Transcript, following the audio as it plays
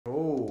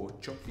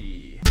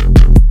choppy.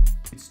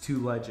 It's two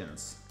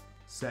legends,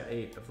 set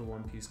 8 of the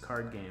One Piece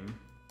card game,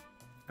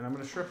 and I'm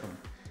gonna strip them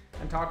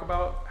and talk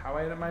about how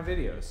I edit my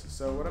videos.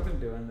 So what I've been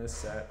doing this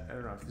set, I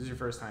don't know, if this is your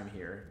first time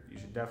here, you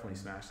should definitely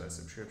smash that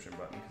subscription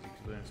button because you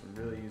can learn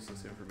some really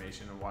useless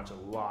information and watch a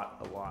lot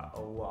of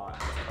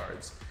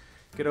cards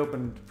get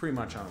opened pretty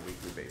much on a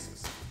weekly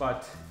basis.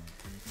 But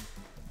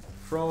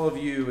for all of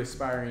you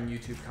aspiring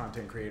YouTube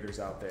content creators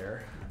out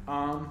there,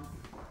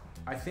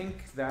 I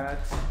think that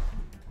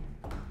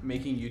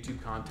making YouTube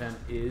content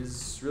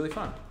is really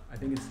fun. I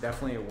think it's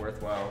definitely a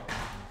worthwhile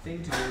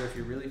thing to do if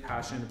you're really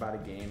passionate about a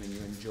game and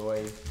you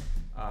enjoy,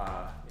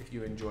 if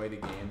you enjoy the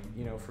game.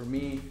 You know, for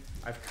me,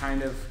 I've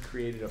kind of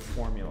created a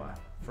formula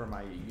for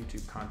my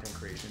YouTube content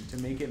creation to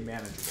make it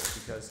manageable,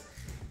 because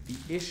the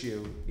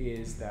issue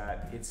is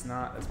that it's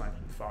not, as my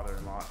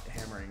father-in-law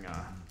hammering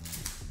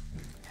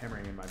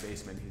in my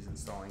basement. He's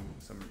installing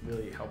some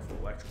really helpful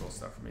electrical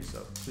stuff for me, so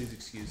please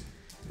excuse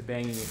the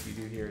banging if you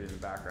do hear it in the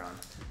background,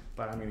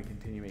 but I'm going to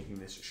continue making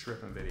this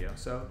shripping video.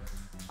 So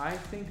I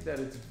think that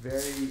it's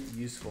very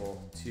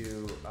useful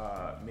to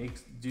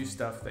do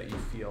stuff that you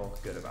feel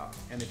good about,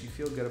 and if you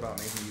feel good about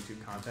making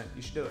YouTube content,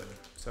 you should do it.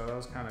 So that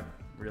was kind of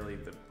really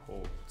the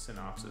whole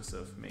synopsis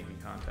of making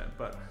content,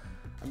 but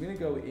I'm going to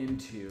go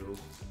into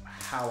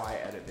how I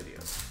edit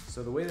videos.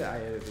 So the way that I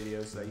edit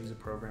videos is I use a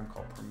program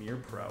called Premiere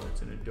Pro.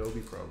 It's an Adobe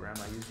program.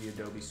 I use the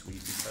Adobe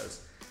suite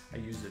because I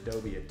use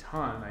Adobe a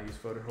ton. I use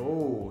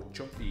oh,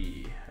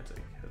 choppy. That's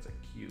a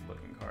cute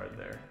looking card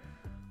there.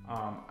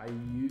 I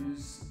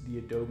use the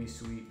Adobe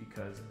suite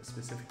because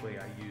specifically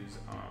I use,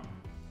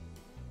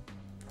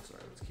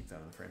 sorry, let's keep that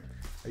in the frame.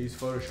 I use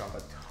Photoshop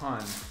a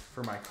ton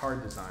for my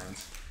card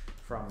designs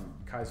from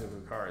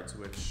Kaizoku Cards,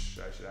 which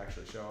I should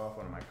actually show off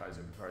one of my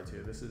Kaizoku cards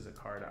here. This is a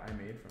card I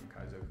made from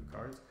Kaizoku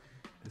Cards.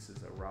 This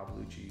is a Rob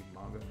Lucci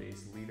manga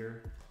face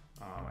leader.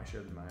 I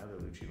showed my other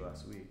Lucci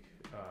last week.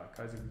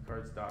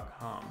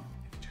 KaizokuCards.com,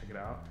 if you check it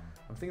out.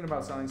 I'm thinking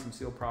about selling some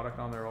sealed product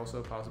on there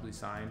also, possibly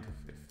signed,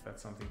 if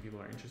that's something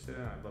people are interested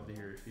in. I'd love to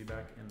hear your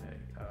feedback in the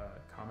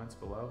comments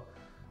below.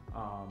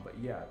 But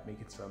yeah,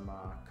 making some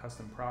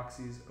custom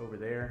proxies over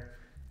there.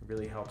 It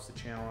really helps the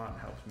channel out,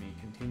 helps me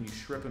continue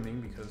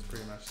shripping, because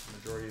pretty much the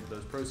majority of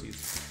those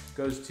proceeds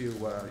goes to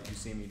what you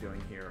see me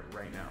doing here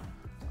right now.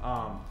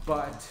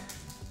 But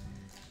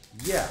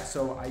yeah,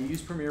 so I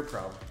use Premiere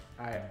Pro.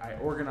 I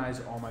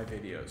organize all my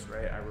videos,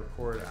 right? I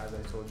record, as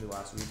I told you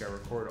last week, I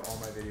record all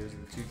my videos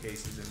in 2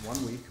 cases in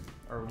 1 week,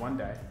 or 1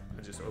 day.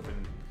 I just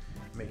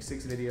make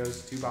 6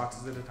 videos, 2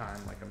 boxes at a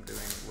time, like I'm doing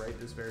right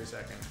this very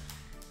second.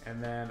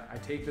 And then I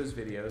take those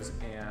videos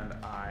and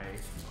I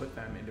put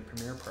them into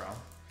Premiere Pro.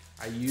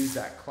 I use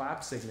that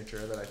clap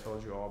signature that I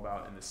told you all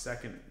about in the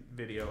second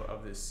video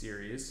of this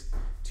series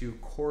to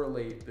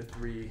correlate the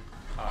 3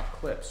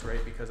 clips,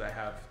 right? Because I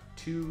have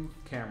 2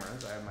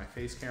 cameras. I have my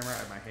face camera, I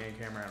have my hand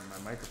camera, and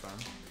my microphone.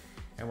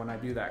 And when I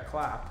do that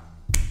clap,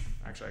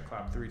 actually I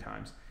clap 3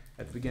 times,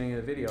 at the beginning of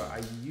the video,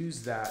 I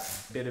use that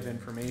bit of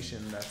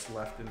information that's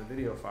left in the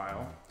video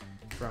file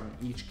from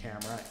each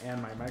camera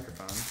and my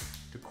microphone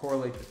to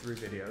correlate the 3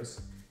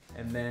 videos.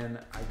 And then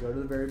I go to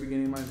the very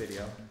beginning of my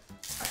video,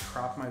 I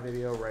crop my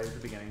video right at the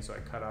beginning, so I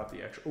cut out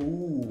the extra,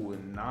 ooh,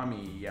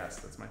 Nami, yes,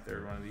 that's my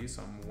 3rd one of these,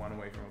 so I'm 1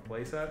 away from a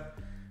playset.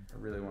 I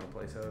really want to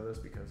place out of this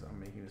because I'm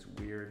making this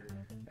weird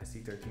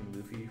SC13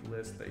 Luffy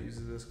list that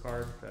uses this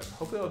card. That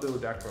hopefully I'll do a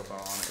deck profile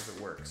on it if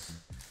it works.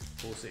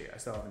 We'll see. I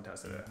still haven't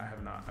tested it. I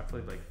have not. I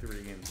played like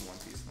 3 games of One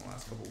Piece in the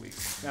last couple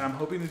weeks. And I'm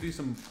hoping to do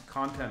some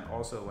content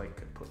also, like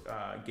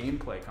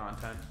gameplay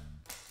content.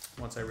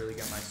 Once I really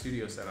get my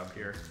studio set up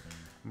here,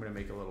 I'm going to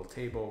make a little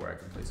table where I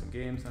can play some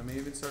games. I may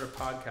even start a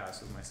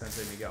podcast with my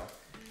sensei Miguel.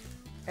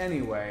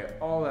 Anyway,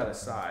 all that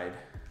aside,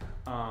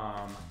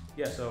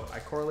 yeah, so I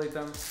correlate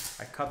them,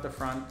 I cut the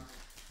front,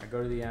 I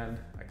go to the end,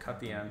 I cut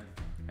the end.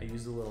 I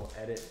use the little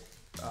edit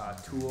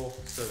tool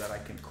so that I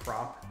can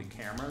crop the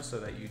camera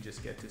so that you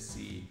just get to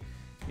see,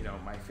 you know,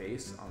 my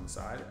face on the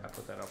side. I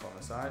put that up on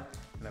the side,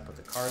 and I put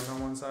the cards on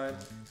one side.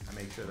 I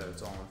make sure that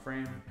it's all in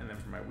frame, and then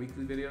for my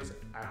weekly videos,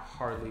 I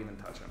hardly even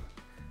touch them.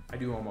 I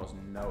do almost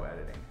no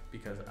editing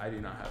because I do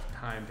not have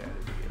time to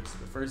edit videos.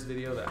 The first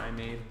video that I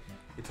made,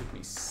 it took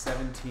me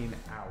 17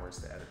 hours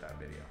to edit that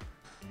video.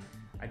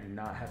 I do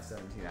not have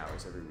 17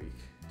 hours every week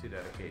to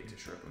dedicate to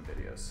shripping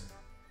videos.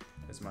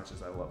 As much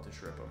as I love to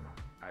shrip them,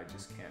 I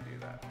just can't do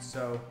that.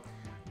 So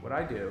what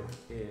I do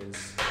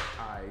is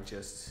I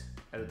just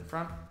edit the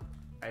front,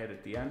 I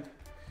edit the end,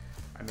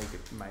 I make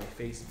my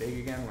face big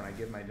again when I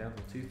give my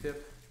dental tooth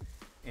tip,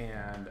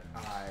 and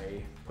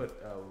I put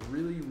a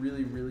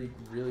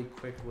really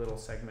quick little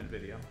segment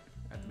video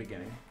at the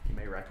beginning. You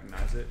may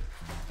recognize it.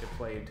 It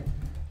played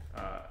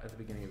at the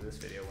beginning of this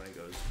video when it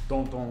goes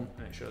don don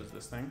and it shows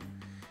this thing.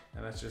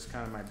 And that's just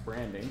kind of my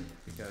branding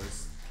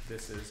because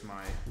this is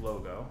my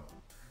logo.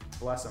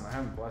 Bless him. I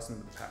haven't blessed him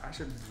with the pack. I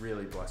should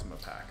really bless him a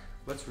pack.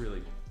 Let's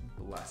really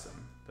bless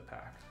him the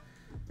pack.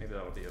 Maybe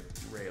that'll be a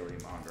Rayleigh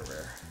manga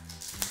rare.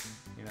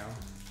 You know?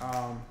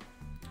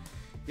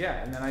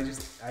 yeah, and then I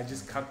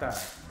just cut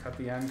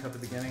the end, cut the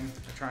beginning.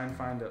 I try and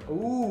find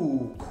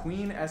ooh,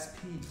 Queen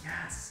SP,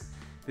 yes.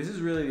 This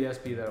is really the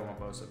SP that I want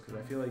most of, because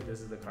I feel like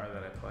this is the card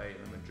that I play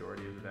in the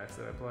majority of the decks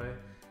that I play,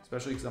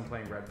 especially because I'm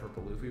playing red,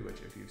 purple, Luffy, which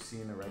if you've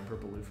seen the red,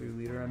 purple, Luffy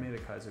leader I made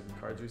at Kaiser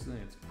cards recently,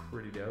 it's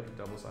pretty dope.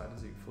 Double-sided,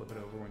 so you can flip it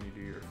over when you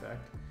do your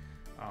effect.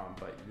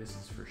 But this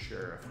is for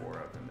sure a 4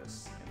 of in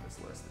this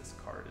list. This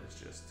card is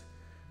just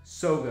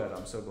so good.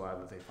 I'm so glad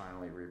that they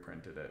finally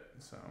reprinted it.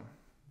 So,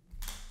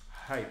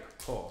 hype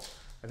pull.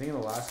 I think in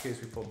the last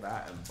case we pulled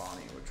that and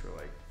Bonnie, which were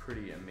like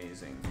pretty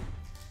amazing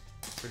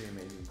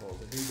pulls.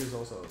 I think there's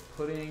also a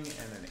pudding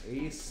and an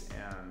ace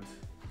and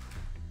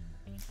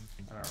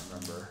I don't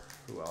remember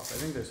who else. I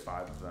think there's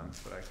 5 of them,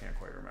 but I can't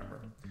quite remember.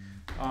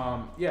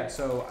 Yeah,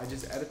 so I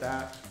just edit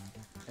that,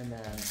 and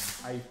then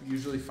I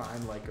usually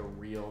find like a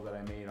reel that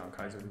I made on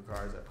Kaiser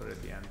cards. I put it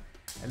at the end.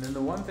 And then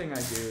the one thing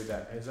I do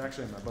that is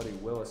actually my buddy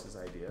Willis's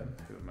idea,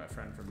 who my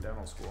friend from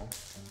dental school,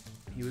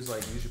 he was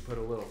like, you should put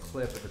a little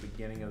clip at the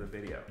beginning of the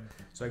video.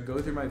 So I go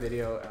through my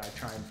video and I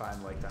try and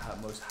find like the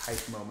most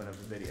hype moment of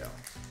the video.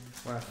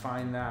 When I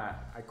find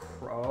that,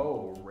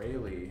 oh,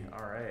 Rayleigh,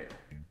 all right.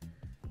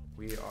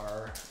 We're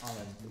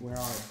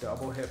on a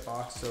double hit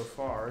box so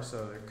far,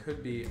 so there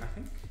could be,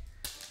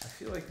 I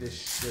feel like this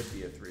should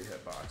be a 3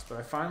 hit box, but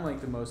I find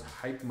like the most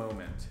hype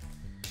moment,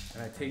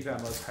 and I take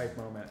that most hype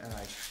moment and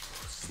I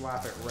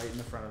slap it right in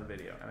the front of the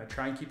video. And I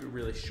try and keep it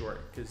really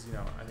short, because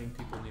I think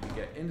people need to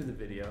get into the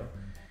video.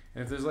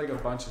 And if there's like a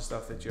bunch of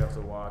stuff that you have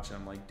to watch, and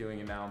I'm like doing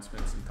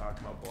announcements and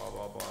talking about blah,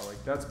 blah, blah,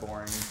 like that's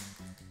boring.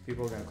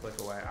 People are gonna click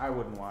away. I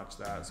wouldn't watch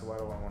that, so why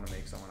do I wanna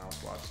make someone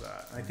else watch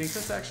that? And I think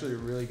that's actually a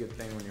really good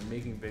thing when you're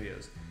making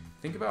videos.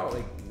 Think about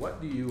like,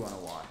 what do you wanna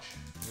watch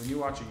when you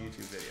watch a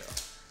YouTube video?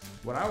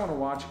 What I wanna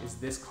watch is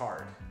this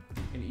card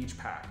in each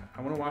pack.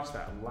 I wanna watch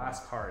that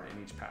last card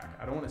in each pack.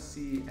 I don't wanna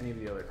see any of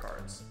the other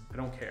cards. I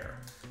don't care.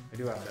 I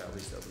do have to at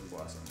least open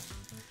bless them.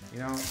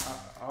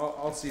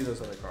 I'll see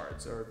those other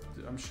cards, or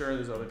I'm sure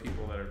there's other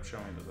people that are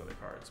showing those other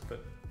cards,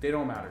 but they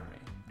don't matter to me.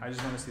 I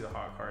just wanna see the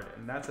hot card,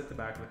 and that's at the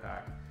back of the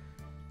pack.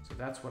 So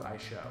that's what I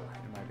show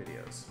in my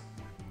videos.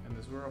 And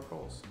this is where I'll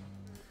pulls.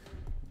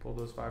 Pull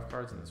those 5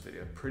 cards in this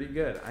video. Pretty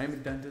good. I am a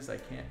dentist. I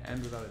can't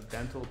end without a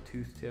dental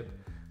tooth tip.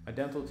 My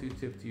dental tooth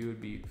tip to you would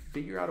be,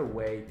 figure out a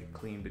way to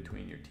clean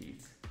between your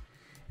teeth.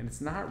 And it's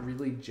not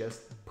really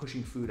just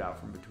pushing food out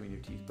from between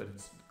your teeth, but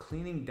it's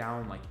cleaning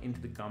down like into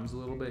the gums a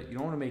little bit. You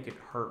don't want to make it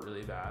hurt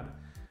really bad,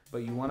 but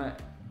you want to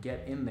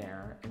get in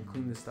there and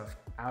clean the stuff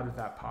out of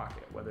that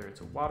pocket, whether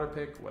it's a water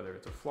pick, whether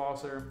it's a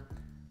flosser,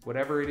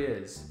 whatever it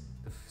is,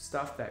 the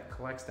stuff that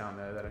collects down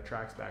there that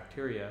attracts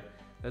bacteria.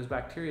 Those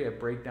bacteria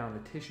break down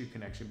the tissue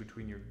connection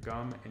between your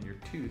gum and your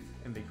tooth,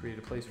 and they create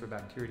a place for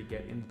bacteria to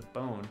get into the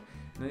bone,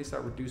 and then they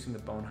start reducing the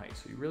bone height.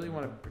 So you really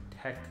want to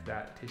protect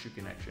that tissue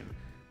connection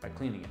by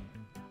cleaning it.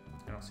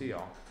 And I'll see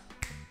y'all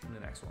in the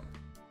next one.